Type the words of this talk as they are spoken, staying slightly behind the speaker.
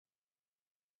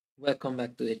Welcome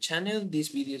back to the channel. This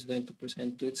video is going to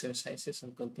present two exercises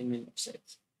on containment of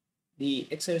sets. The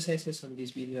exercises on this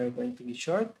video are going to be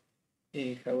short.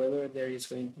 However, there is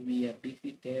going to be a big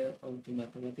detail onto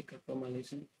mathematical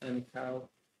formalism and how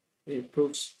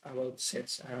proofs about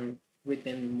sets are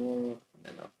written more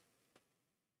than not.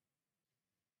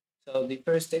 So the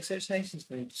first exercise is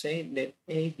going to say let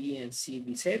A, B, and C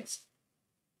be sets.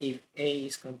 If A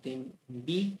is contained in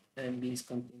B and B is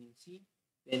contained in C,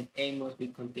 then A must be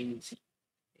contained in C.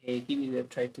 Give it a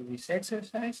try to this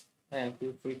exercise and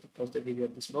feel free to pause the video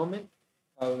at this moment.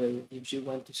 However, if you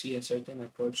want to see a certain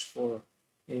approach for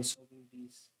solving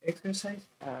this exercise,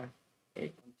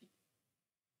 continue.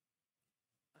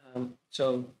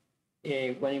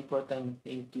 One important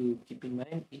thing to keep in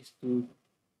mind is to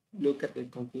look at the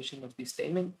conclusion of this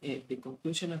statement. The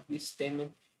conclusion of this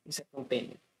statement is a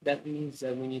containment. That means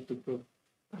that we need to prove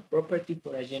a property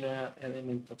for a general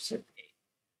element of set A.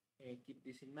 Keep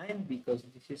this in mind because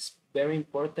this is very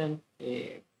important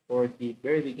for the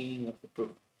very beginning of the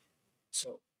proof.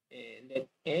 So let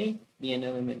A be an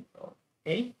element of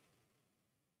A.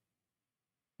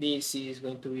 This is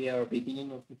going to be our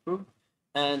beginning of the proof.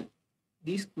 And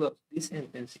this clause, this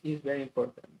sentence is very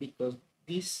important because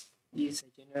this is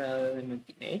a general element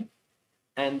in A.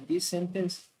 And this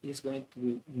sentence is going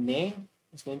to name,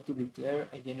 is going to declare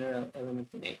a general element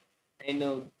in A. I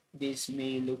know this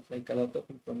may look like a lot of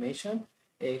information.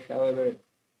 However,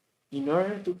 in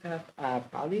order to have a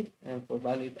valid, and for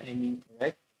valid I mean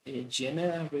correct, a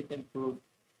general written proof,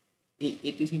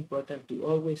 it is important to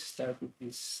always start with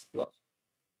this clause.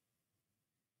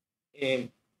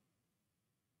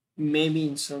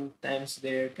 Maybe sometimes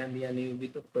there can be a little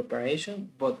bit of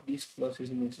preparation, but this clause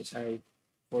is necessary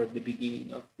for the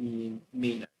beginning of the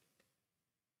main.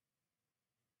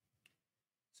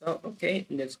 So, okay,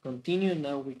 let's continue.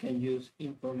 Now we can use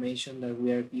information that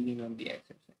we are giving on the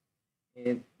exercise.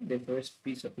 And the first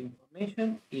piece of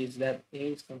information is that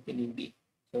A is containing B.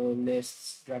 So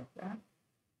let's drag that.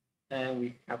 And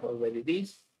we have already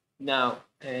this. Now,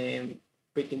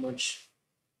 pretty much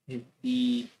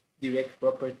the direct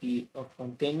property of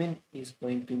containment is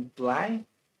going to imply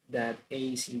that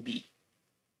A is in B.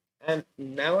 And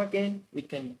now again, we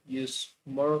can use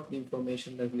more of the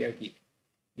information that we are given.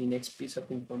 The next piece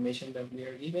of information that we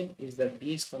are given is that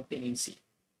B is contained in C.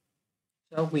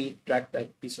 So we drag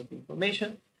that piece of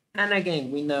information. And again,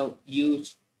 we now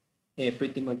use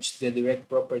pretty much the direct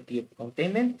property of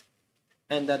containment.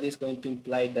 And that is going to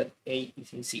imply that A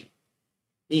is in C.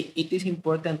 It is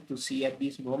important to see at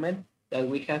this moment that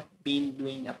we have been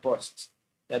doing a process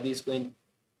that is going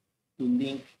to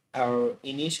link our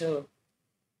initial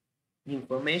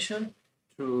information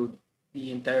through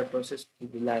the entire process to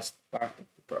the last part of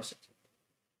the process.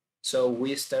 So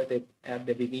we started at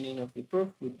the beginning of the proof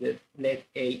with the let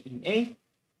A in A,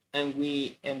 and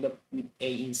we end up with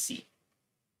A in C.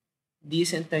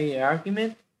 This entire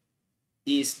argument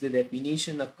is the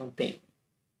definition of containment.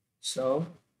 So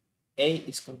A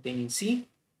is contained in C,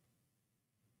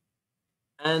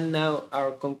 and now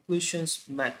our conclusions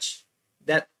match.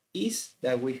 That is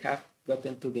that we have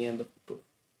gotten to the end of the proof.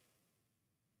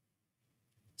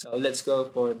 So let's go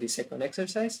for the second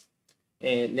exercise.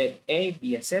 Let A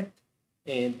be a set,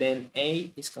 and then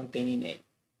A is contained in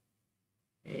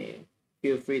A.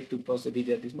 Feel free to pause the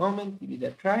video at this moment, give it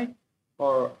a try,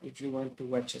 or if you want to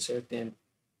watch a certain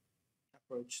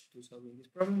approach to solving this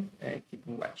problem, keep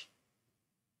on watching.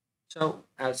 So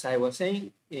as I was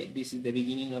saying, this is the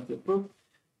beginning of the proof,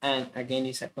 and again,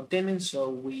 it's a containment, so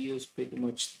we use pretty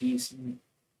much this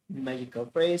magical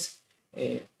phrase.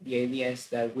 The idea is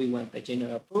that we want a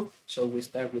general proof, so we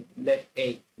start with let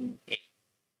A in A.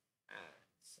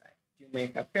 You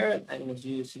may have heard I was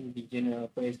using the general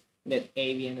phrase let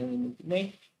A be an element in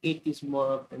A. It is more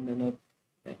often than not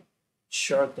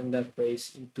shorten that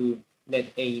phrase into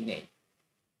let A in A.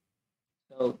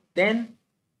 So then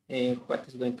what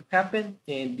is going to happen?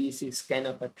 And this is kind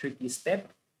of a tricky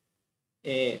step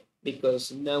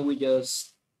because now we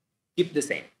just keep the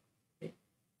same.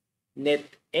 Let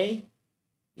A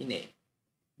in A.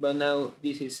 But now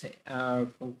this is our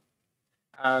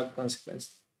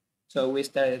consequence. So we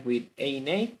started with A in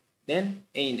A, then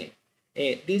A in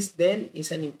A. This then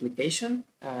is an implication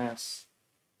as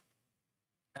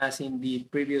in the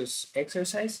previous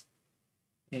exercise.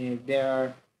 There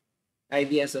are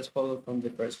ideas that follow from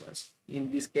the first ones.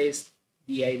 In this case,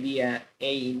 the idea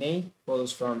A in A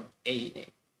follows from A in A.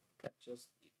 That's just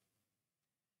it.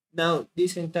 Now,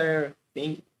 this entire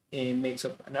thing makes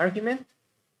up an argument,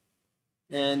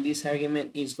 and this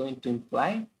argument is going to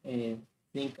imply,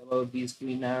 think about this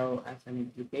green arrow as an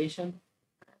implication.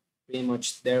 Pretty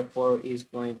much, therefore, is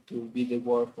going to be the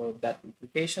word for that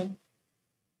implication.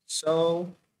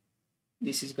 So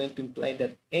this is going to imply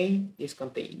that A is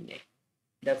containing A.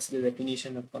 That's the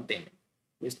definition of containment.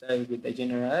 We start with the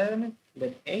general element,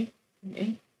 that A,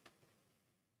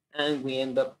 and we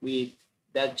end up with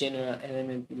that general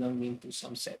element belonging to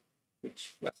some set,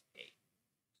 which was A.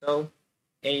 So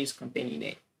A is containing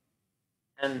A.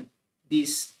 And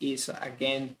this is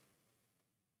again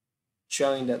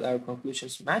showing that our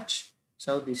conclusions match.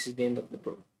 So this is the end of the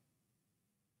proof.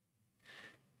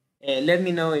 Let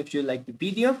me know if you like the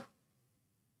video.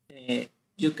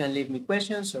 You can leave me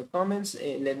questions or comments.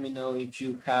 Let me know if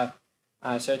you have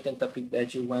a certain topic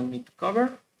that you want me to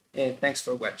cover. Thanks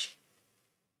for watching.